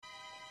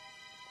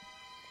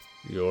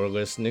You're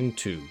listening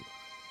to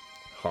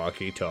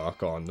Hockey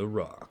Talk on the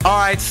Rock All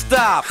right,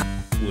 stop.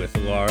 with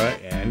Laura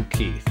and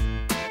Keith.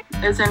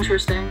 It's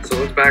interesting. So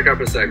let's back up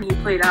a second.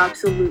 He played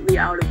absolutely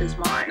out of his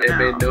mind. It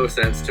made no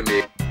sense to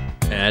me.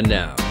 And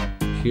now,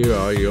 here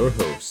are your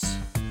hosts.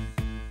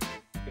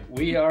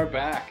 We are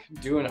back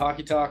doing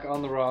Hockey Talk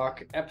on the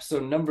Rock,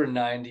 episode number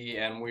 90,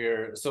 and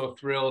we're so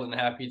thrilled and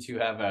happy to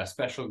have a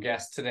special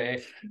guest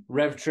today,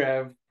 Rev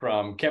Trev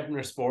from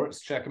Kempner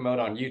Sports. Check him out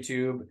on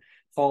YouTube,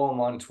 follow him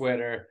on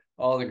Twitter,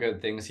 all the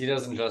good things. He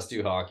doesn't just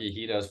do hockey,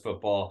 he does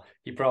football.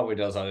 He probably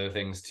does other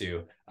things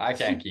too. I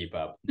can't keep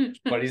up,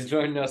 but he's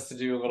joining us to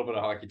do a little bit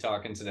of hockey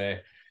talking today.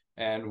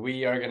 And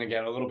we are going to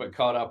get a little bit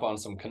caught up on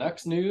some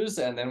Canucks news,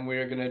 and then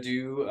we're going to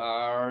do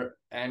our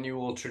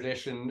annual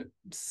tradition,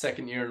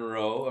 second year in a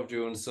row, of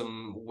doing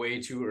some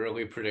way too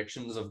early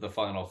predictions of the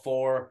Final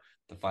Four,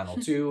 the Final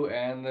Two,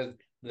 and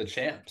the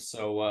champs.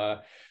 So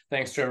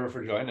thanks, Trevor,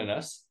 for joining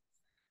us.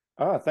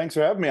 Thanks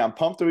for having me. I'm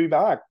pumped to be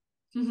back.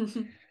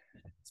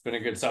 It's been a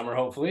good summer,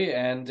 hopefully.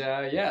 And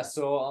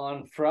so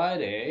on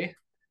Friday,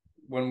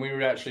 when we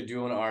were actually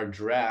doing our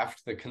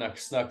draft, the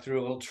Canucks snuck through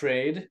a little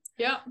trade.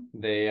 Yeah.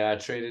 They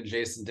traded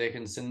Jason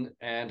Dickinson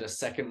and a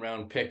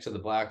second-round pick to the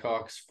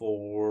Blackhawks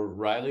for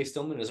Riley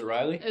Stillman. Is it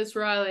Riley? It's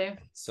Riley.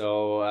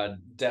 So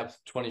depth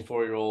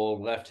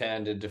 24-year-old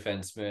left-handed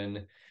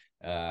defenseman,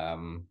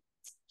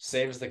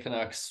 saves the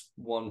Canucks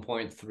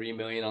 $1.3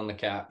 million on the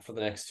cap for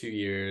the next 2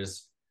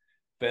 years.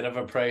 Bit of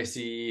a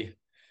pricey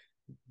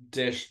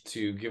dish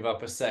to give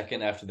up a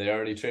second after they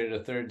already traded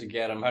a third to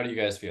get him. How do you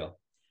guys feel?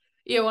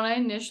 Yeah, when I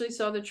initially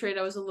saw the trade,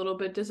 I was a little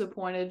bit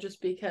disappointed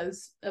just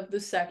because of the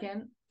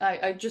second.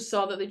 I just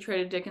saw that they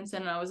traded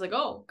Dickinson, and I was like,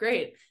 oh,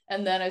 great.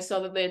 And then I saw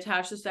that they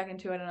attached a second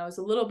to it, and I was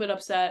a little bit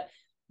upset.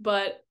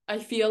 But I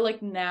feel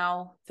like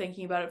now,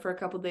 thinking about it for a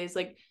couple of days,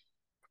 like,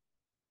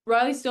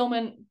 Riley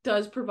Stillman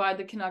does provide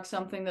the Canucks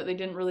something that they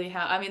didn't really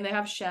have. I mean, they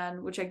have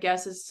Shen, which I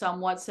guess is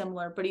somewhat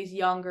similar, but he's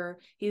younger.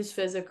 He's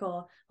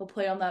physical. He'll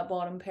play on that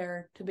bottom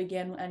pair to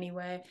begin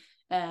anyway.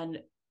 And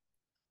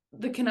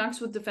the Canucks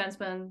with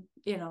defensemen,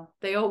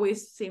 they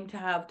always seem to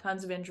have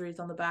tons of injuries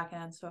on the back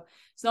end. So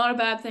it's not a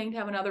bad thing to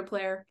have another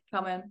player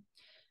come in.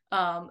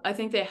 I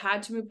think they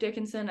had to move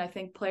Dickinson. I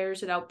think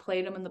players had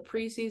outplayed him in the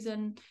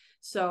preseason.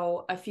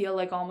 So I feel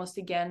like almost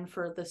again,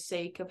 for the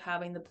sake of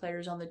having the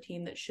players on the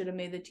team that should have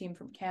made the team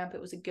from camp,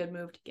 it was a good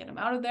move to get him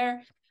out of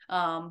there.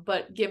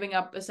 But giving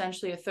up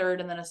essentially a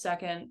third and then a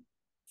second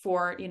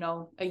for,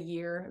 a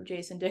year of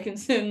Jason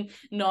Dickinson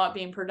not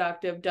being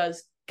productive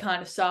does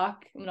kind of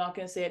suck. I'm not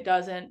going to say it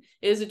doesn't.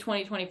 It is a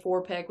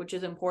 2024 pick, which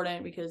is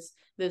important because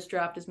this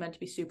draft is meant to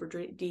be super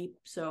deep.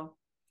 So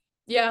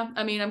yeah,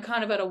 I mean, I'm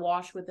kind of at a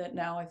wash with it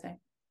now, I think.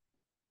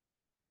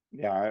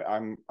 Yeah,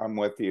 I'm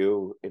with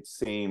you. It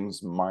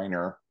seems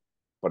minor,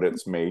 but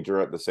it's major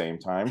at the same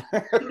time.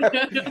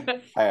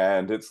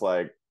 And it's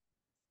like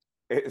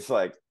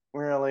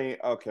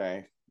really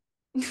okay.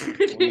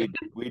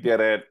 we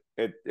did it.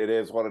 It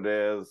is what it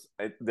is.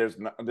 There's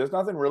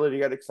nothing really to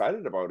get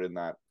excited about in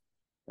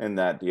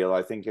that deal.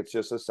 I think it's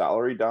just a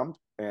salary dump,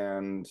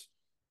 and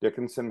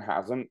Dickinson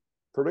hasn't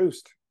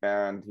produced,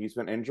 and he's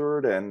been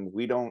injured, and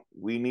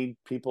we need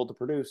people to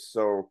produce.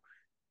 So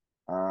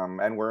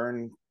and we're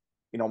in,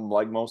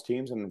 like most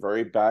teams, in a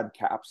very bad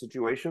cap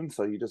situation,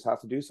 so you just have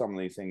to do some of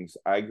these things.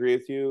 I agree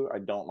with you. I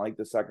don't like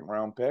the second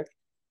round pick,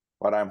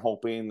 but I'm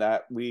hoping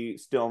that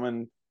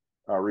Stillman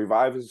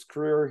revive his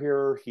career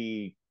here.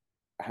 He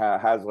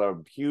has a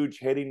huge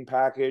hitting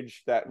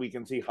package that we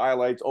can see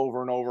highlights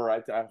over and over.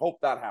 I hope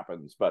that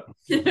happens, but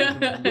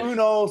who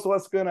knows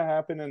what's going to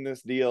happen in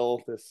this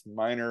deal, this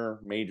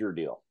major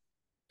deal.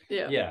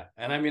 Yeah.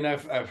 And I mean,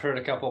 I've heard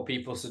a couple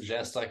people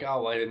suggest like,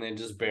 oh, why didn't they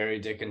just bury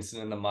Dickinson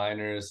in the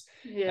minors?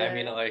 Yeah. I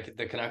mean, like,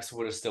 the Canucks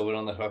would have still been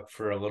on the hook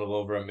for a little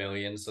over $1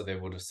 million, so they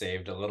would have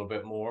saved a little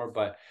bit more.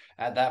 But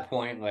at that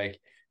point, like,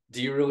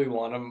 do you really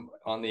want him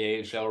on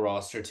the AHL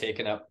roster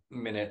taking up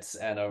minutes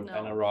and a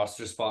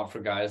roster spot for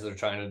guys that are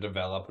trying to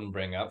develop and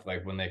bring up,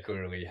 like, when they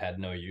clearly had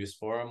no use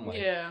for him? Like,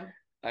 yeah.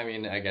 I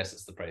mean, I guess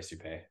it's the price you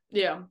pay.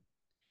 Yeah.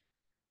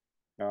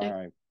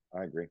 I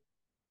agree.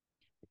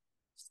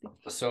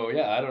 So,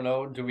 yeah, I don't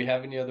know. Do we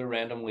have any other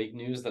random leak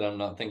news that I'm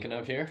not thinking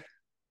of here?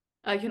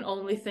 I can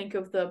only think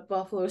of the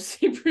Buffalo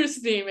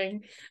Sabres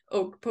naming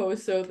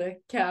Okposo the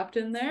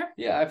captain there.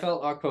 Yeah, I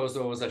felt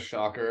Okposo was a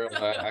shocker of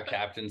a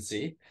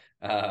captaincy.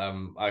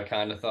 I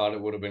kind of thought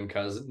it would have been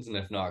Cousins, and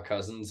if not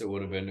Cousins, it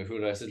would have been, who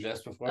did I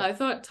suggest before? I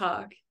thought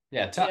Tuck.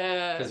 Yeah, Tuck,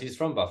 because he's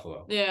from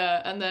Buffalo.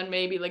 Yeah, and then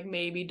maybe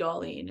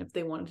Darlene, if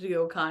they wanted to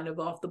go kind of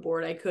off the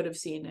board. I could have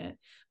seen it.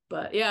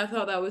 But yeah, I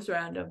thought that was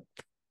random.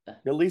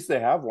 At least they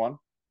have one.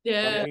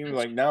 Yeah.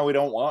 No, we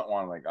don't want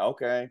one. Like,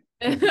 okay.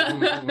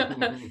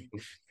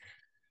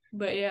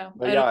 But yeah.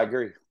 I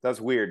agree.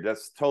 That's weird.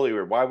 That's totally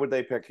weird. Why would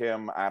they pick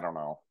him? I don't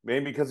know.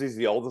 Maybe because he's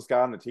the oldest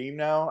guy on the team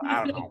now?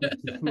 I don't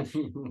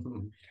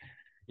know.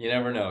 You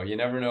never know. You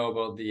never know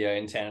about the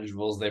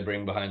intangibles they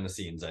bring behind the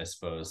scenes, I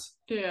suppose.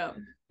 Yeah.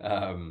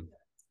 All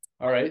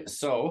right.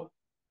 So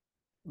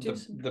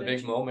the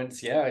big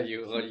moments. Yeah,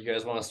 you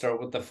guys want to start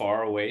with the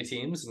far away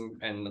teams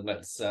and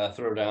let's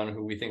throw down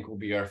who we think will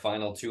be our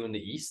final two in the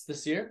East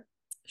this year.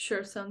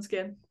 Sure, sounds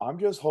good. I'm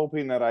just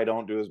hoping that I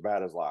don't do as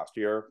bad as last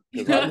year,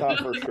 because I thought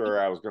for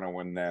sure I was going to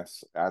win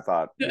this. I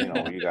thought,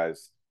 you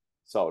guys.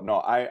 So no,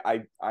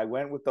 I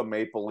went with the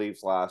Maple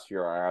Leafs last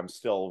year. I'm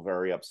still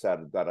very upset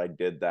that I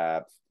did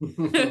that.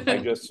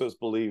 I just was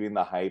believing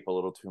the hype a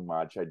little too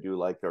much. I do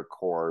like their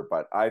core,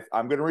 but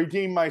I'm going to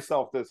redeem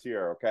myself this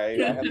year.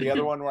 Okay, I had the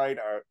other one right.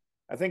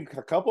 I think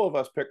a couple of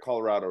us picked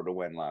Colorado to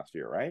win last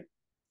year, right?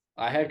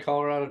 I had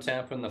Colorado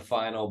Tampa in the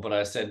final, but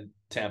I said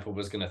Tampa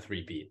was going to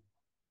three-peat.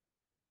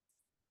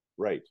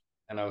 Right.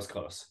 And I was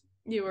close.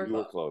 You were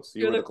close.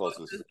 You were the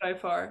closest by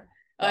far.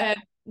 Yeah. I had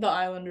the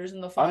Islanders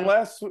in the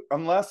final.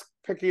 Unless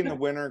picking the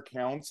winner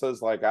counts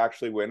as like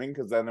actually winning,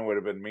 because then it would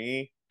have been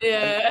me.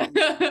 Yeah.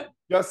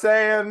 Just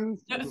saying.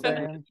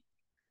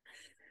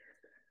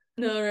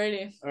 No,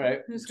 alrighty. All right.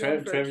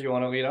 Trevor, you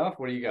want to lead off?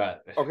 What do you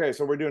got? Okay,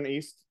 so we're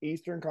doing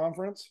Eastern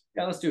Conference?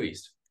 Yeah, let's do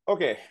East.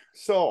 Okay,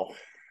 so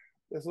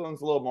this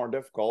one's a little more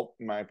difficult,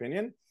 in my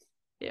opinion.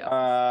 Yeah.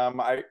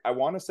 I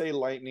want to say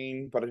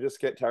Lightning, but I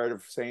just get tired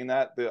of saying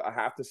that. I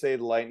have to say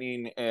the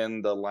Lightning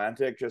and the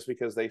Atlantic, just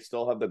because they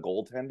still have the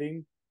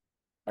goaltending.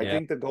 I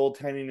think the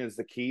goaltending is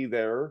the key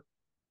there.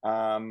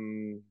 But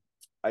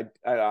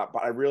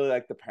I really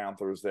like the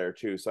Panthers there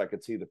too, so I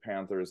could see the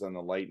Panthers and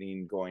the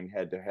Lightning going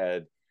head to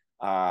head.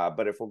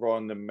 But if we're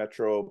going the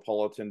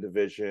Metropolitan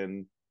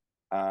Division,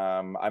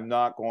 I'm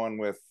not going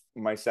with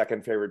my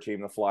second favorite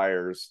team, the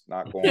Flyers,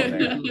 not going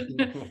there.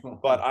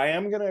 But I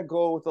am going to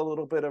go with a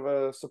little bit of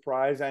a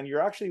surprise. And you're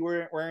actually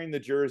wearing the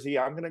jersey.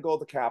 I'm going to go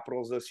with the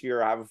Capitals this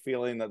year. I have a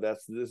feeling that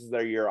this is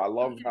their year. I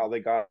love how they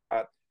got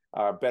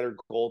better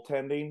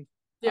goaltending.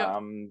 Yeah.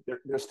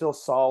 They're still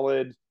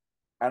solid.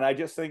 And I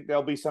just think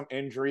there'll be some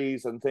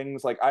injuries and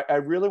things like I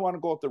really want to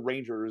go with the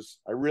Rangers.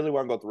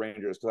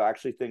 Because I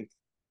actually think,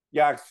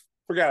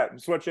 forget it. I'm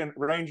switching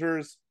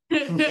Rangers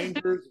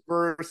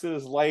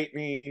versus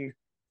Lightning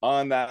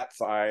on that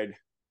side.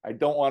 I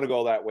don't want to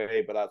go that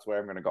way, but that's where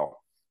I'm going to go.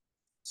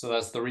 So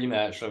that's the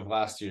rematch of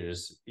last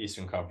year's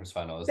Eastern Conference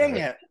Final. Dang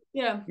it.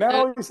 Yeah.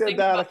 Now you said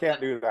that, I can't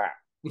do that.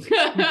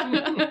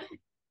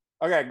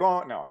 Okay, go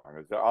on. No,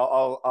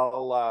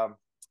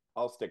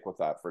 I'll stick with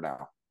that for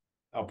now.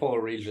 I'll pull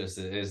a Regis.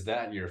 Is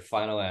that your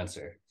final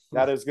answer?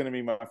 That is going to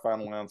be my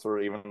final answer,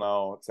 even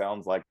though it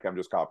sounds like I'm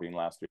just copying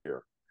last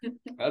year.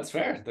 That's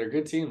fair. They're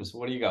good teams.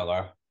 What do you got,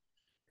 Laura?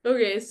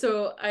 Okay,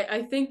 so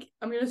I think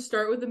I'm going to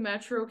start with the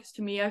Metro, because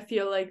to me, I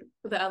feel like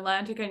the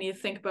Atlantic I need to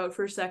think about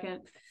for a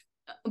second.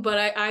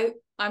 But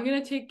I'm going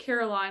to take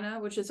Carolina,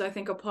 which is, I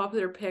think, a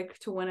popular pick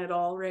to win it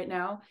all right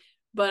now.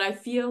 But I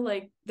feel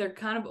like they're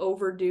kind of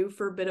overdue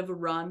for a bit of a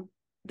run.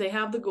 They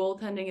have the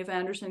goaltending if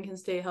Anderson can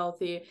stay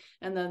healthy,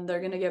 and then they're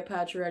going to get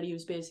Pacioretty,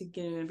 who's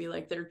basically going to be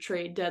like their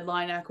trade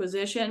deadline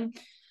acquisition.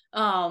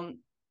 I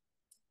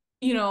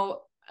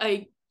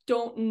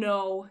don't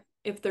know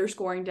if their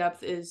scoring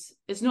depth is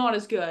not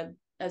as good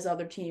as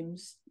other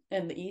teams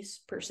in the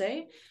East per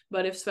se,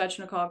 but if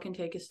Svechnikov can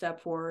take a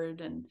step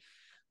forward, and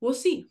we'll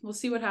see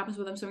what happens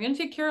with them. So I'm going to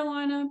take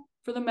Carolina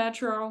for the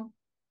Metro.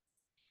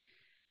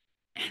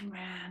 And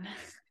man,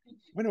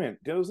 wait a minute,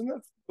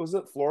 was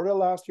it Florida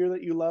last year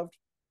that you loved,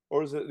 or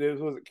was it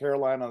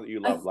Carolina that you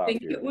loved last year? I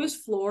think it was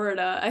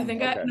Florida. I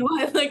think I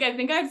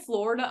think I had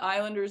Florida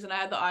Islanders, and I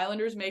had the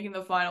Islanders making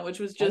the final, which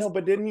was just. I know,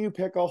 but didn't you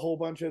pick a whole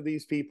bunch of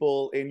these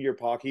people in your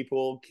hockey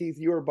pool? Keith,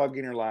 you were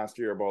bugging her last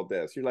year about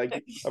this. You're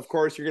like, of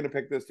course you're going to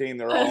pick this team.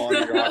 They're all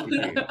on your hockey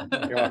team,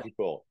 your hockey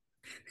pool.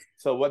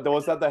 So what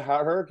was that? The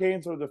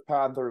Hurricanes or the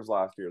Panthers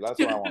last year? That's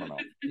what I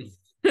want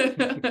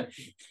to know.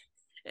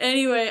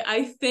 Anyway,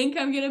 I think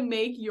I'm going to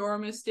make your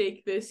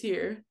mistake this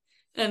year,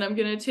 and I'm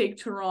going to take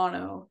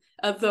Toronto.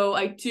 Although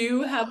I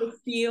do have a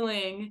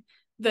feeling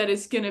that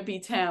it's going to be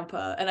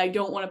Tampa, and I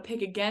don't want to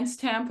pick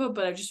against Tampa,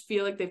 but I just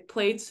feel like they've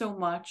played so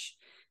much.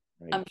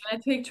 Right. I'm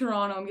going to take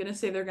Toronto. I'm going to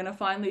say they're going to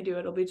finally do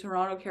it. It'll be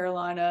Toronto,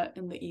 Carolina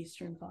in the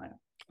Eastern final.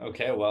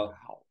 Okay, well,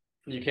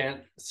 you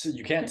can't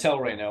tell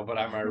right now, but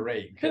I'm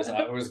irate because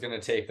I was going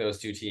to take those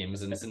two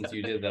teams, and since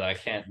you did that, I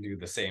can't do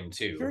the same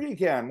too. Sure you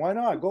can. Why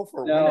not? Go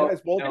for it. No, you guys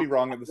both be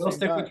wrong at the same time.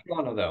 Stick with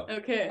Toronto, though.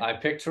 Okay. I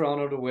picked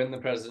Toronto to win the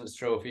President's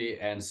Trophy,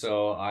 and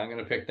so I'm going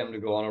to pick them to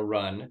go on a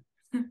run,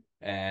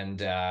 and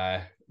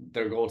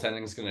their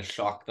goaltending is going to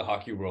shock the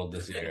hockey world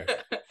this year.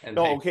 And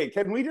okay.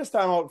 Can we just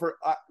time out for?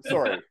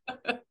 Sorry.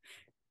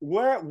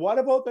 What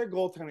about their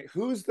goaltending?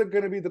 Who's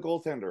going to be the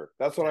goaltender?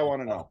 That's what I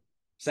want to know.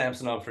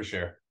 Samsonov for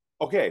sure.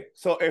 Okay,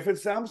 so if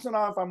it's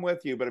Samsonov, I'm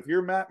with you. But if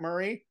you're Matt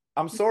Murray,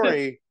 I'm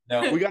sorry.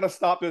 No. We got to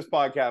stop this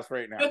podcast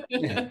right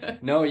now.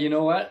 No, you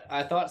know what?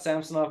 I thought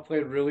Samsonov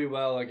played really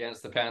well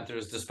against the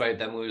Panthers, despite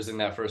them losing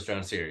that first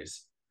round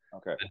series.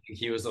 Okay. I think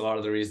he was a lot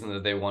of the reason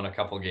that they won a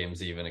couple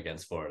games even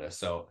against Florida.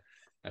 So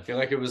I feel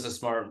like it was a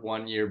smart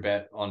 1 year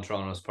bet on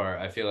Toronto's part.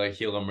 I feel like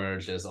he'll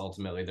emerge as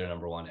ultimately their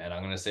number one. And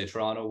I'm going to say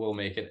Toronto will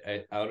make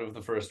it out of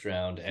the first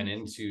round and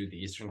into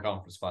the Eastern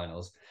Conference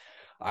Finals.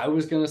 I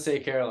was gonna say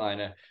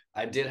Carolina.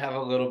 I did have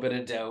a little bit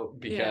of doubt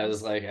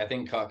because like I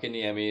think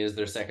Kotkaniemi is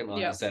their second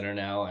line center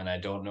now, and I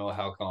don't know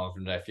how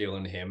confident I feel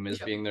in him as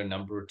being their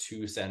number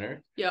 2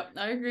 center. Yep,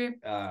 I agree.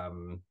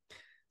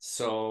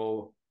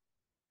 So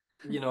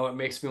it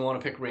makes me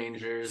want to pick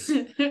Rangers.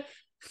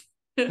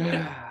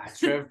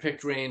 Trev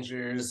picked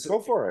Rangers. Go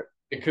for it.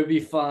 It could be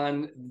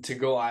fun to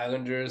go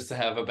Islanders to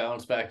have a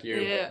bounce back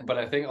year, but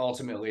I think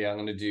ultimately I'm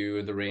going to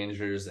do the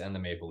Rangers and the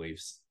Maple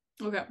Leafs.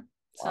 Okay,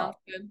 sounds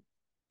good.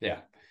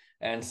 Yeah.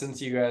 And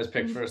since you guys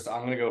picked first, I'm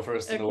going to go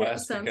first in the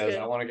West because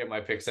I want to get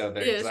my picks out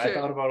there. Because I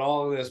thought about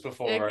all of this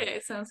before.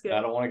 Okay, sounds good. I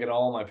don't want to get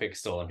all my picks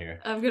stolen here.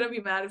 I'm going to be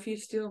mad if you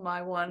steal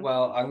my one.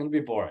 Well, I'm going to be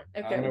boring.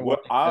 Okay.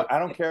 I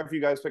don't care if you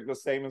guys pick the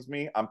same as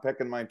me. I'm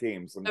picking my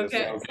teams.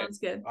 Okay, sounds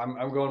good.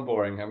 I'm going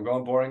boring. I'm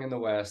going boring in the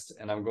West,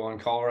 and I'm going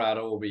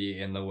Colorado will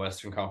be in the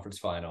Western Conference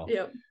Final.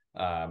 Yep.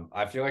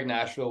 I feel like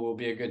Nashville will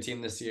be a good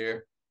team this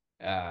year,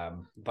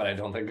 but I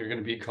don't think they're going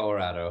to beat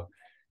Colorado.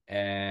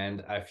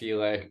 And I feel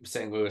like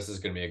St. Louis is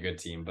going to be a good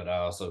team, but I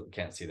also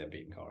can't see them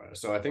beating Colorado.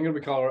 So I think it'll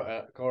be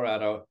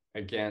Colorado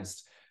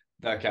against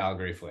the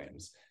Calgary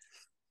Flames.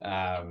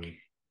 I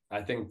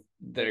think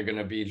they're going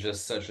to be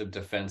just such a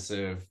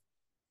defensive,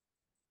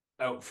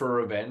 out for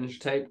revenge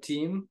type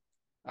team.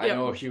 I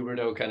know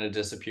Huberdeau kind of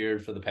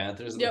disappeared for the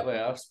Panthers in the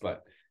playoffs,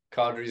 but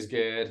Kadri's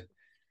good.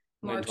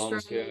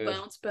 Markstrom will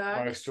bounce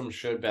back. Markstrom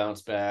should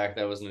bounce back.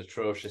 That was an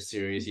atrocious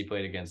series he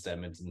played against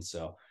Edmonton.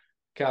 So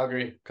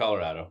Calgary,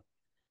 Colorado.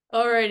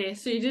 Alrighty,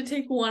 so you did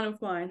take one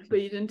of mine,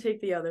 but you didn't take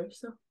the other.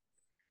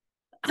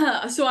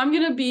 So I'm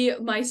gonna be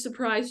my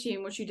surprise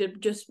team, which you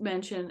did just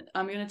mention.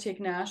 I'm gonna take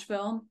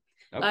Nashville.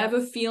 Okay. I have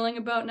a feeling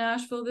about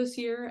Nashville this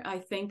year. I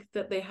think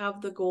that they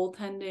have the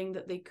goaltending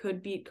that they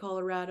could beat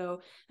Colorado,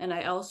 and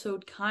I also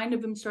kind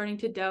of am starting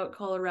to doubt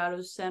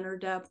Colorado's center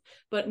depth.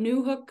 But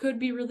Newhook could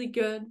be really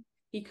good.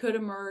 He could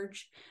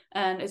emerge,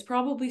 and it's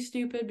probably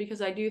stupid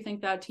because I do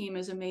think that team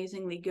is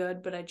amazingly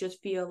good, but I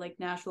just feel like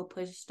Nashville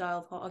plays a style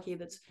of hockey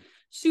that's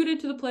suited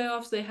to the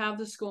playoffs. They have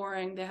the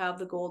scoring, they have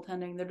the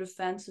goaltending, their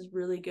defense is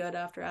really good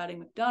after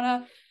adding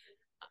McDonough.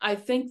 I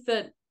think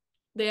that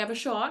they have a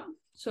shot,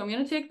 so I'm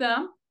going to take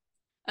them,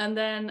 and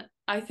then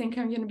I think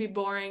I'm going to be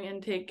boring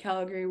and take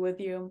Calgary with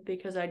you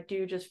because I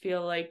do just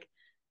feel like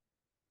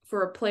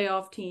for a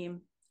playoff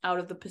team out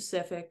of the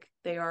Pacific,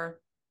 they are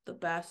the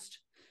best.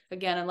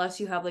 Again, unless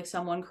you have like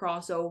someone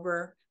cross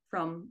over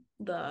from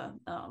the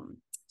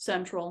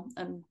Central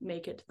and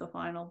make it to the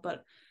final.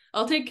 But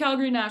I'll take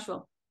Calgary,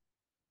 Nashville.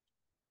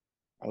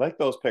 I like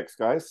those picks,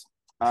 guys.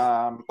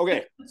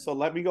 Okay, so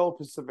let me go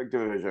Pacific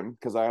Division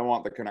because I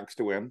want the Canucks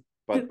to win,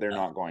 but they're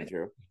not going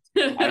to.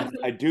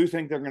 I do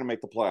think they're going to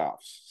make the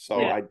playoffs.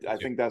 So I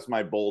think that's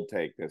my bold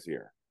take this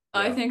year.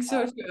 I think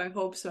so too. I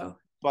hope so.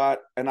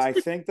 And I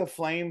think the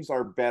Flames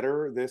are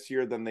better this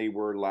year than they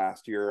were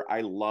last year.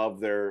 I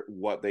love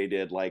what they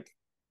did. Like,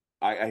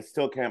 I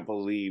still can't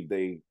believe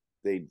they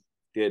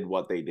did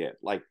what they did.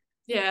 Like,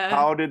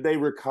 how did they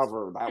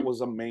recover? That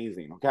was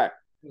amazing. Okay,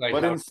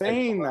 but in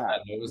saying that,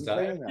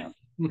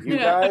 you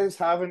guys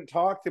haven't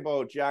talked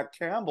about Jack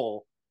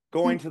Campbell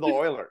going to the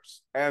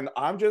Oilers, and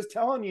I'm just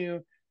telling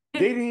you,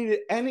 they need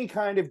any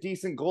kind of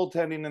decent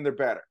goaltending, and they're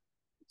better.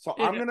 So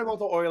I'm gonna go with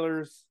the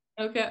Oilers.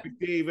 Okay,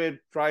 McDavid,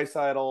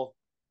 Draisaitl.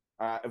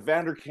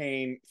 Evander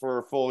Kane for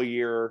a full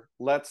year.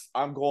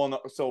 I'm going.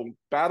 So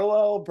Battle of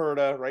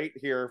Alberta right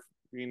here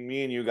between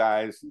me and you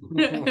guys.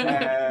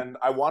 And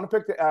I want to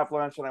pick the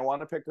Avalanche, and I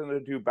want to pick them to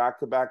do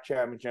back-to-back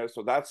championships.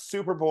 So that's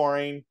super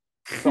boring.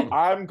 So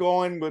I'm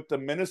going with the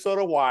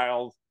Minnesota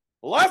Wild.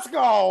 Let's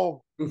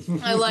go.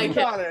 I like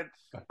it.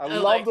 I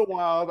love the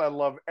Wild. I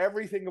love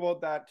everything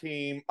about that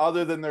team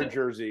other than their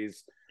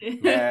jerseys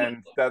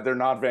and that they're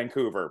not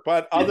Vancouver.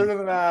 But other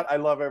than that, I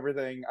love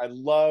everything.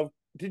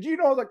 Did you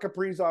know that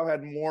Kaprizov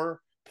had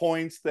more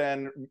points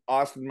than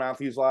Austin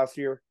Matthews last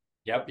year?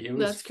 Yep, he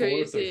was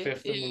fourth or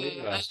fifth in the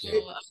league last year.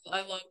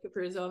 I love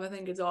Kaprizov. I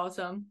think it's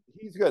awesome.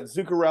 He's good.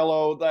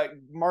 Zuccarello, like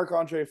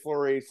Marc-Andre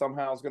Fleury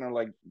somehow is gonna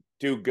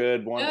do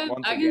good once again.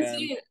 I can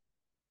see it.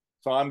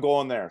 So I'm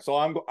going there.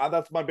 So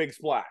that's my big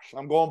splash.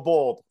 I'm going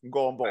bold.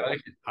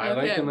 I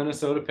like the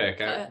Minnesota pick.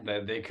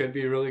 They could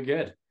be really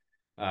good.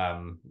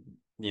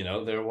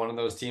 They're one of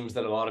those teams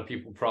that a lot of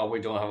people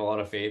probably don't have a lot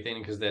of faith in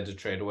because they had to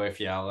trade away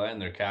Fiala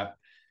and their cap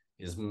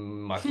is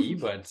mucky,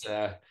 but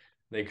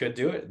they could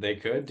do it.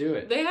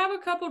 They have a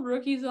couple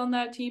rookies on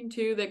that team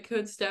too that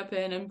could step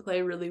in and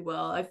play really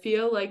well. I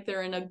feel like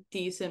they're in a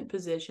decent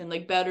position,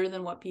 like better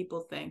than what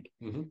people think.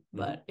 Mm-hmm.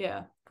 But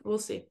yeah, we'll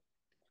see.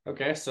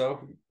 Okay,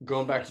 so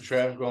going back to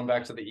Trev, going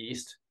back to the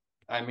East.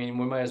 I mean,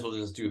 we might as well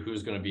just do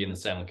who's going to be in the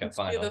Stanley Cup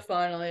final. The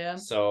final, yeah.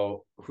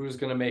 So who's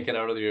going to make it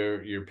out of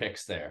your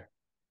picks there?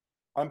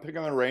 I'm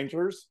picking the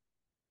Rangers.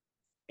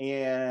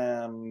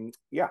 And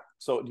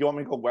so do you want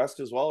me to go West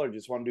as well, or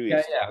just want to do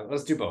East? Yeah,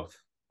 let's do both.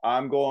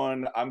 I'm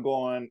going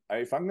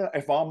if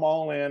I'm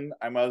all in,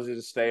 I might as well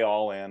just stay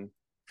all in.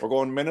 We're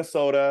going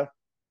Minnesota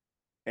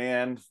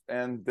and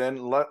then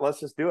let's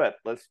just do it.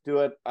 Let's do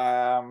it.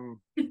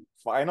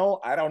 Final.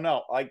 I don't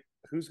know. Like,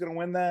 who's gonna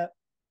win that?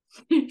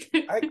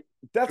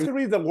 That's gonna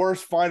be the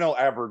worst final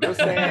ever. Just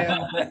saying.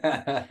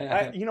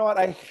 You know what?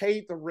 I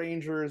hate the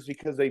Rangers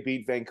because they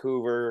beat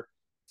Vancouver.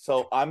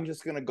 So I'm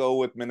just gonna go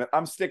with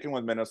I'm sticking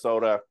with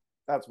Minnesota.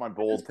 That's my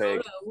bold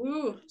take.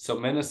 Woo. So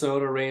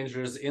Minnesota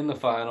Rangers in the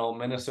final.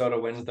 Minnesota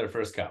wins their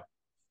first cup.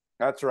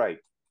 That's right.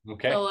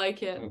 Okay. I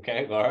like it.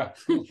 Okay, Laura.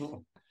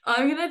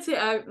 I'm gonna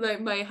take like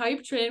my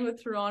hype train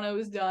with Toronto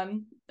is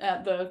done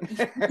at the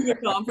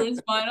conference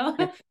final.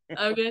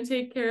 I'm gonna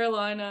take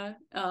Carolina,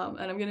 and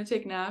I'm gonna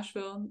take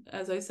Nashville.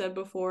 As I said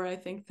before, I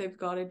think they've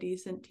got a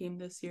decent team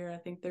this year. I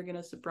think they're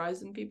gonna surprise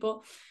some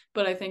people,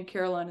 but I think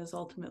Carolina is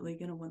ultimately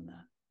gonna win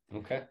that.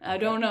 Okay. I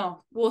don't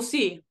know. We'll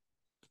see.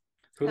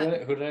 Who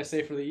did I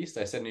say for the East?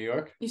 I said New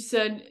York. You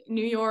said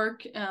New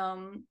York. I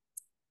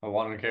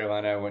wanted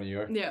Carolina. I went New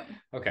York. Yeah.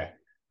 Okay.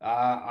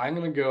 I'm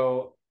gonna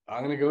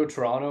go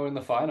Toronto in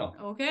the final.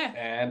 Okay.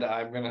 And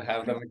I'm gonna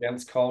have them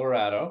against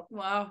Colorado.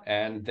 Wow.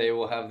 And they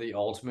will have the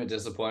ultimate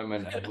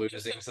disappointment of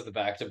losing to the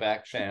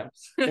back-to-back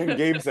champs. In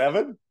game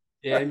 7?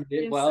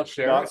 Well,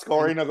 sure. Not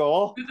scoring a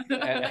goal.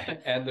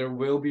 And there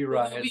will be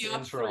riots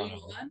in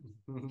Toronto.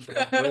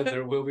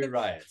 There will be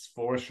riots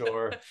for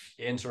sure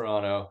in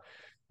Toronto.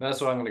 That's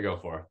what I'm going to go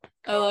for.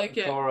 I like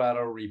it.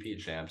 Colorado repeat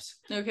champs.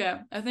 Okay.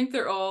 I think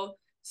they're all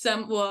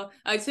well,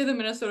 I'd say the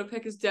Minnesota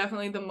pick is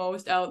definitely the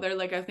most out there.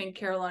 Like, I think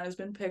Carolina's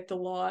been picked a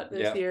lot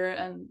this year,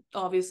 and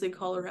obviously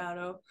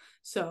Colorado.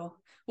 So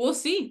we'll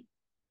see.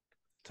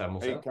 Time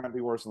will tell. It can't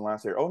be worse than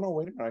last year. Oh no,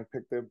 wait a minute.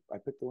 I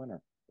picked the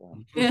winner.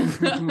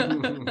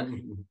 Yeah.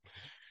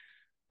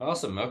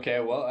 Awesome.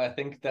 Okay, well, I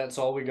think that's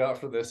all we got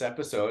for this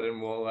episode,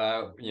 and we'll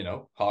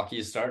hockey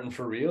is starting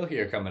for real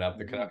here coming up.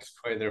 The Canucks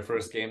play their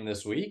first game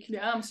this week.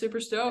 Yeah, I'm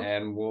super stoked.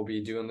 And we'll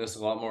be doing this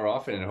a lot more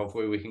often, and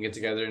hopefully we can get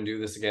together and do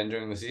this again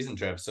during the season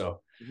trip. So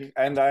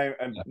and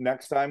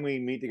next time we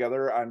meet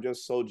together, I'm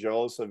just so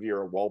jealous of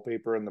your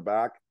wallpaper in the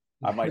back.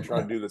 I might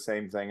try to do the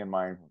same thing in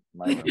my room.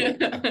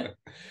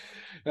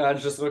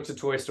 Just look to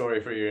Toy Story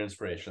for your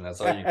inspiration.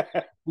 That's all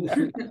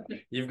you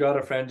you've got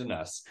a friend in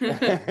us.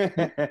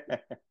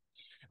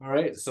 All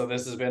right, so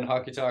this has been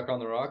Hockey Talk on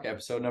the Rock,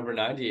 episode number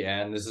 90,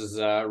 and this is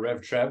Rev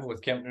Trev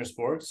with Kempner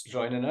Sports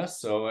joining us.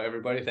 So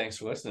everybody, thanks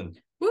for listening.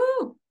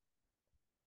 Woo!